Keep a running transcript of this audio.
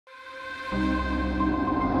Hi,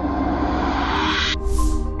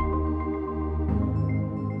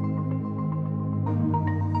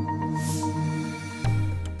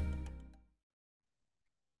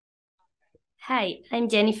 I'm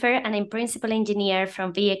Jennifer and I'm Principal Engineer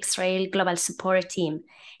from VxRail Global Support Team.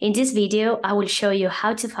 In this video, I will show you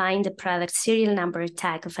how to find the product serial number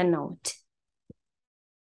tag of a node.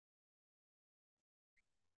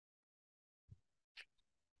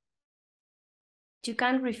 You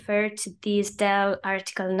can refer to this Dell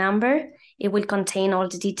article number. It will contain all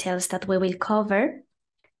the details that we will cover.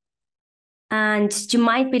 And you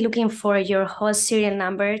might be looking for your host serial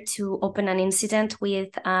number to open an incident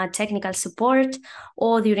with technical support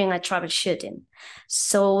or during a troubleshooting.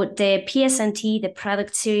 So the PSNT, the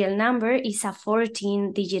product serial number, is a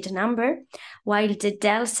 14-digit number, while the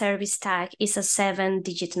Dell service tag is a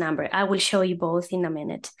 7-digit number. I will show you both in a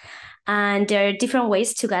minute. And there are different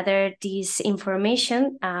ways to gather this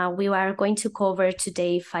information. We are going to cover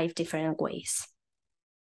today 5 different ways.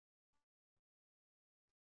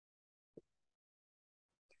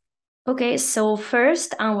 Okay, so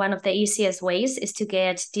first, and one of the easiest ways is to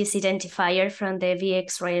get this identifier from the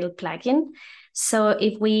VxRail plugin. So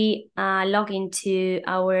if we log into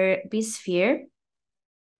our vSphere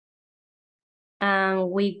and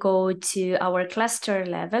we go to our cluster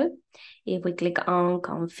level, if we click on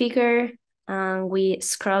configure and we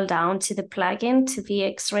scroll down to the plugin to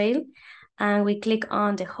VxRail and we click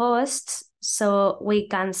on the hosts, so we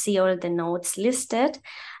can see all the nodes listed.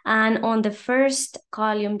 And on the first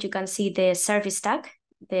column, you can see the service tag,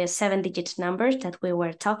 the 7-digit number that we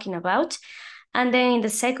were talking about. And then in the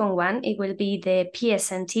second one, it will be the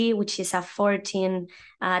PSNT, which is a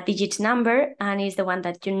 14-digit number and is the one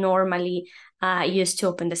that you normally use to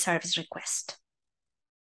open the service request.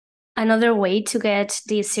 Another way to get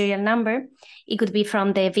the serial number, it could be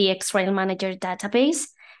from the VxRail Manager database.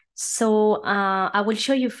 So I will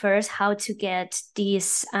show you first how to get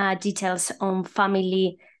these details on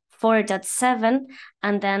family 4.7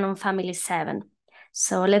 and then on family 7.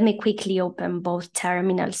 So let me quickly open both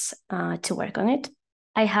terminals to work on it.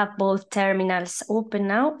 I have both terminals open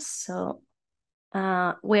now. So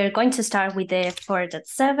we're going to start with the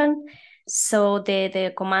 4.7. So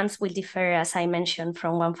the commands will differ, as I mentioned,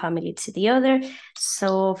 from one family to the other.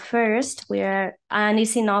 So first, and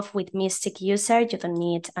it's enough with Mystic user. You don't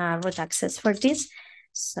need root access for this.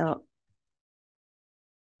 So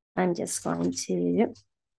I'm just going to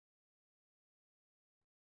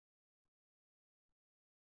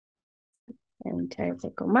enter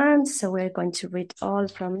the command. So we're going to read all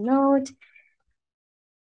from node.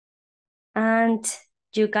 And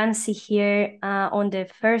you can see here on the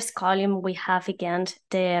first column, we have again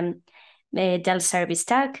the Dell service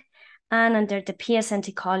tag. And under the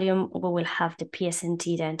PSNT column, we will have the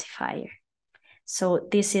PSNT identifier. So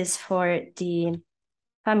this is for the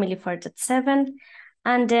family 4.7.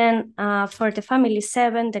 And then for the family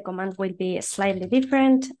 7, the command will be slightly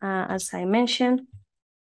different, as I mentioned.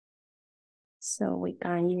 So we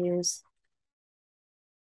can use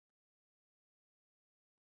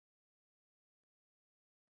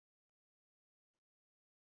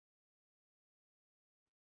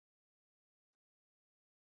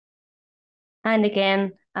and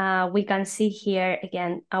again, we can see here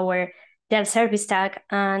again our Dell service tag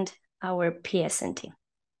and our PSNT.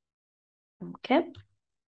 Okay.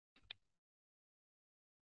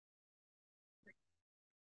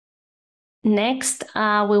 Next,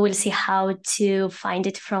 we will see how to find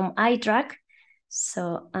it from iDrag.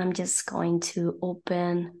 So I'm just going to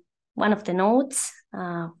open one of the nodes.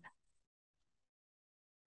 And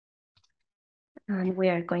we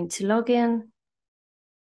are going to log in.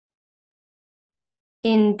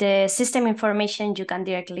 In the system information, you can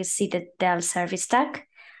directly see the Dell service tag.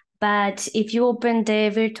 But if you open the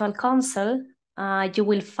virtual console, you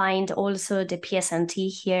will find also the PSNT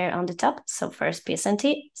here on the top. So first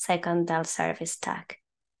PSNT, second Dell service tag.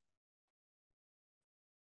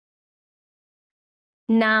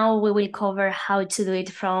 Now we will cover how to do it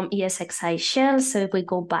from ESXi shell. So if we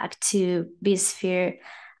go back to vSphere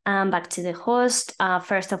and back to the host,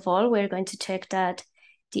 first of all, we're going to check that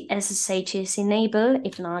the SSH is enabled.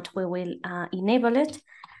 If not, we will enable it.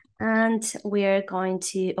 And we are going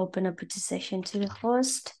to open up a session to the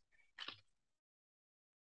host.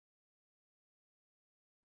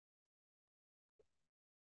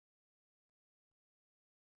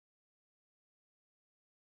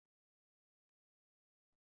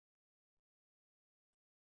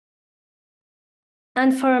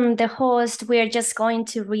 And from the host, we are just going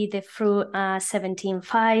to read the through 17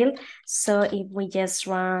 file. So if we just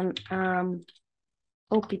run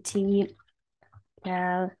opt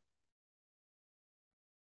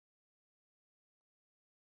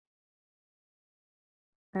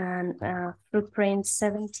and footprint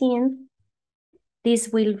 17. This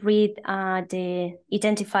will read the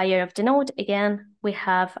identifier of the node. Again, we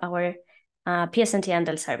have our PSNT and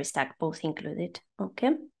Dell service tag both included,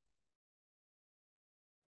 okay?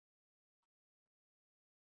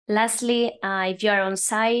 Lastly, if you are on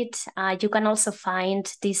site, you can also find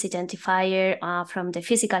this identifier from the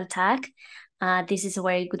physical tag. This is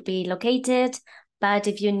where it could be located, but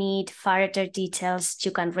if you need further details,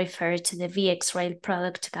 you can refer to the VxRail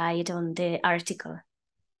product guide on the article.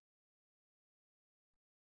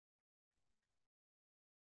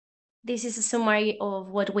 This is a summary of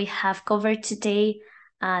what we have covered today.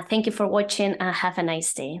 Thank you for watching and have a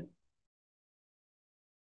nice day.